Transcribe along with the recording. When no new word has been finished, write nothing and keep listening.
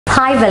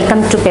Hi,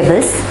 welcome to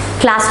Pebbles,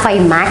 Class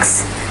 5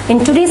 Max.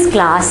 In today's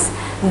class,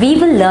 we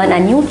will learn a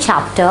new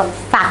chapter,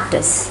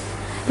 Factors.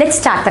 Let's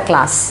start the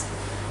class.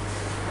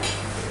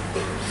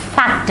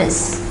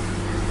 Factors.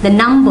 The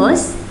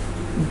numbers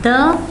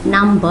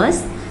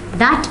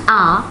that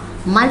are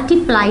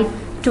multiplied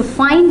to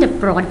find a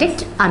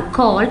product are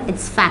called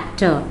its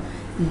factor.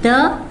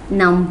 The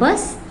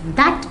numbers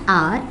that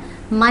are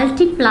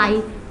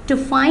multiplied to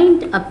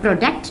find a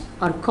product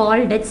are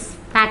called its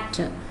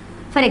factor.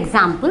 For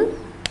example,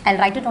 I'll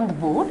write it on the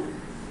board.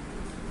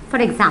 For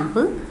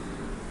example,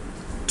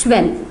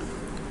 12.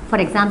 For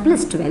example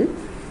is 12.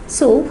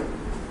 So,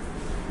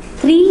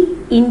 3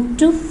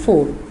 into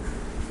 4.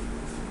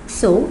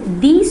 So,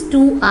 these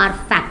two are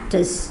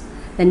factors.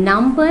 The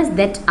numbers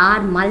that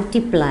are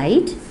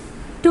multiplied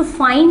to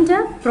find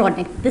a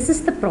product. This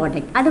is the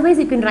product. Otherwise,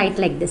 you can write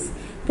like this.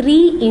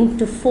 3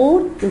 into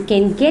 4, you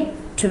can get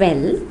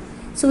 12.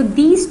 So,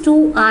 these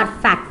two are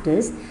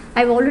factors.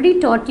 I've already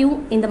taught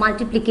you in the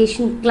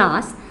multiplication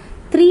class.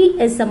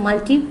 3 is a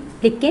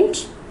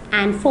multiplicand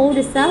and 4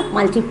 is a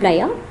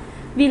multiplier.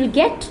 We will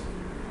get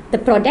the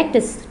product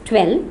is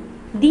 12.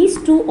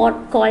 These two are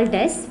called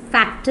as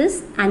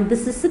factors and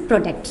this is a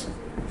product.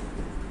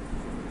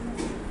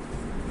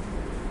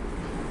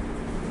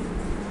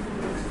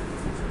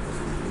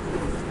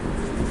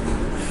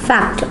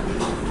 Factor.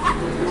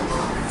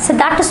 So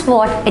that is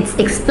what it's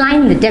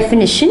explaining the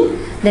definition.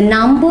 The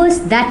numbers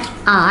that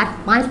are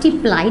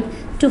multiplied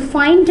to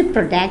find a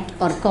product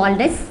are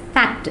called as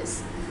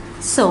factors.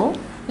 So,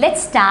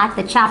 let's start.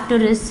 The chapter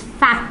is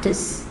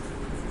Factors.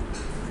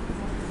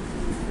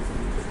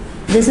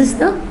 This is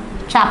the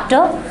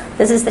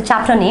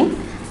chapter name.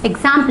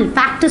 Example,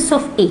 factors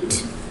of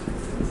 8.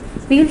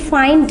 We will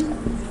find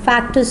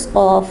factors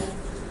of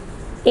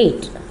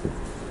 8.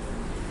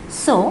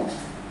 So,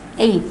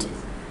 8,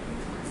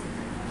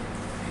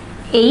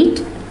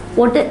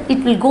 what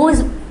it will go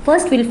is,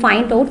 first we will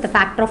find out the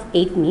factor of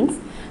 8 means.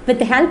 With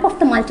the help of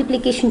the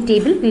multiplication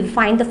table, we will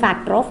find the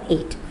factor of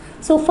 8.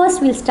 So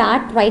first we'll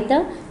start write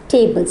the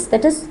tables,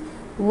 that is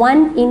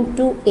 1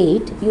 into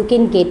 8 you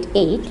can get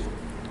 8,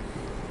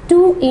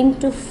 2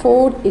 into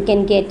 4 you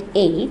can get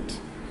 8.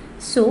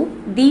 So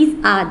these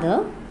are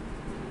the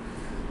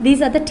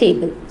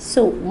table.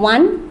 So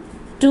 1,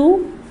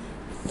 2,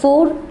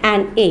 4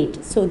 and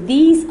 8. So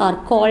these are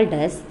called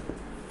as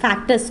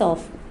factors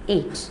of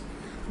 8.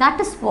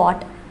 That is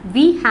what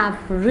we have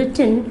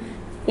written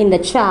in the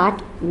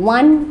chart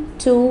 1,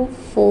 2,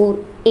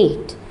 4,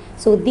 8.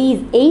 So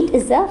these 8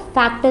 is the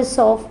factors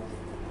of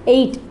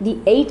 8. The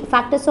 8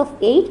 factors of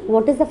 8.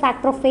 What is the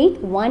factor of 8?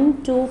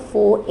 1, 2,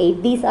 4,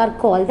 8. These are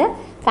called the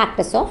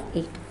factors of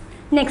 8.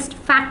 Next,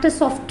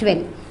 factors of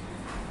 12.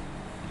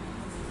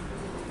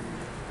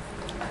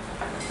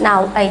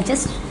 Now I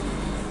just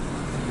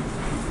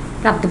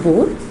rub the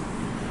board.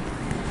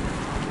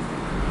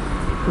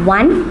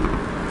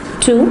 1,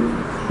 2,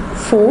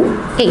 4,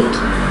 8.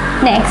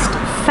 Next,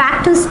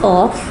 factors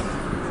of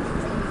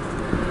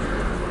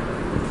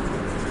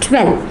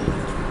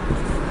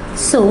 12.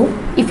 So,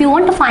 if you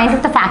want to find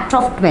out the factor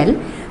of 12,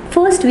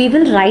 first we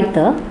will write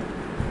the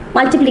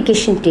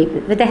multiplication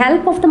table. With the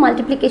help of the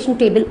multiplication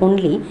table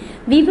only,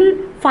 we will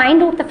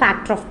find out the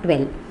factor of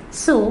 12.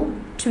 So,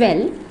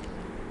 12,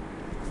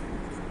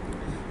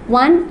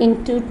 1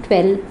 into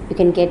 12, you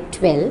can get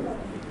 12.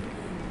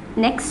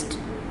 Next,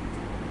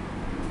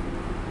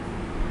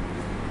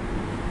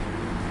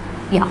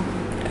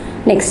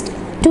 next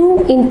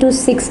 2 into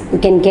 6, you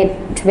can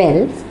get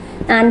 12.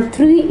 And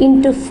 3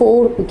 into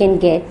 4 we can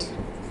get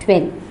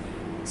 12.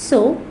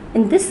 So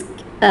in this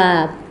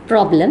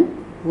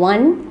problem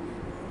 1,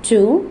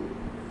 2,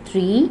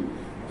 3,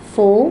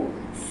 4,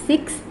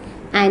 6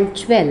 and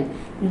 12,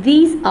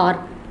 these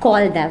are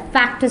called the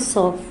factors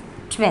of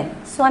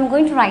 12. So I'm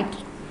going to write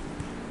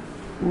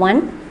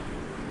 1,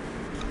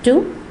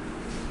 2,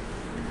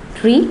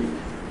 3,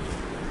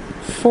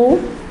 4,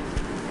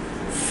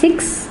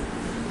 6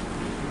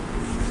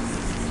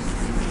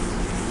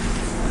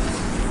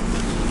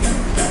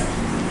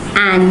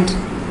 and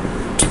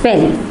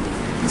 12.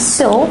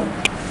 So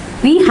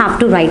we have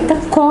to write the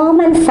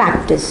common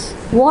factors.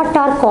 What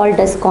are called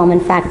as common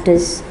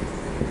factors?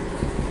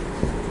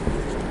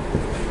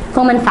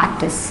 Common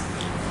factors.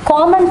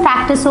 Common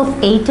factors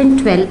of 8 and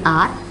 12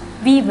 are,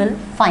 we will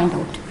find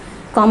out.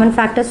 Common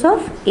factors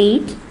of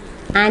 8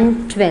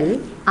 and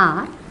 12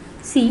 are,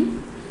 see,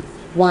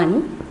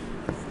 1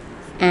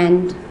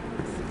 and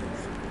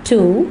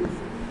 2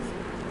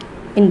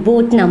 in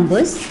both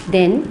numbers,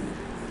 then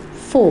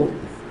 4.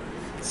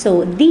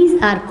 So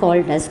these are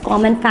called as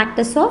common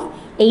factors of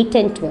 8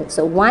 and 12.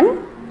 So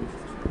 1,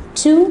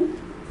 2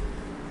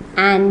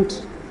 and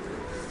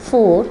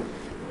 4.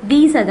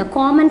 These are the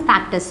common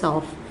factors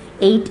of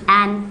 8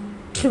 and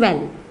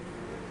 12.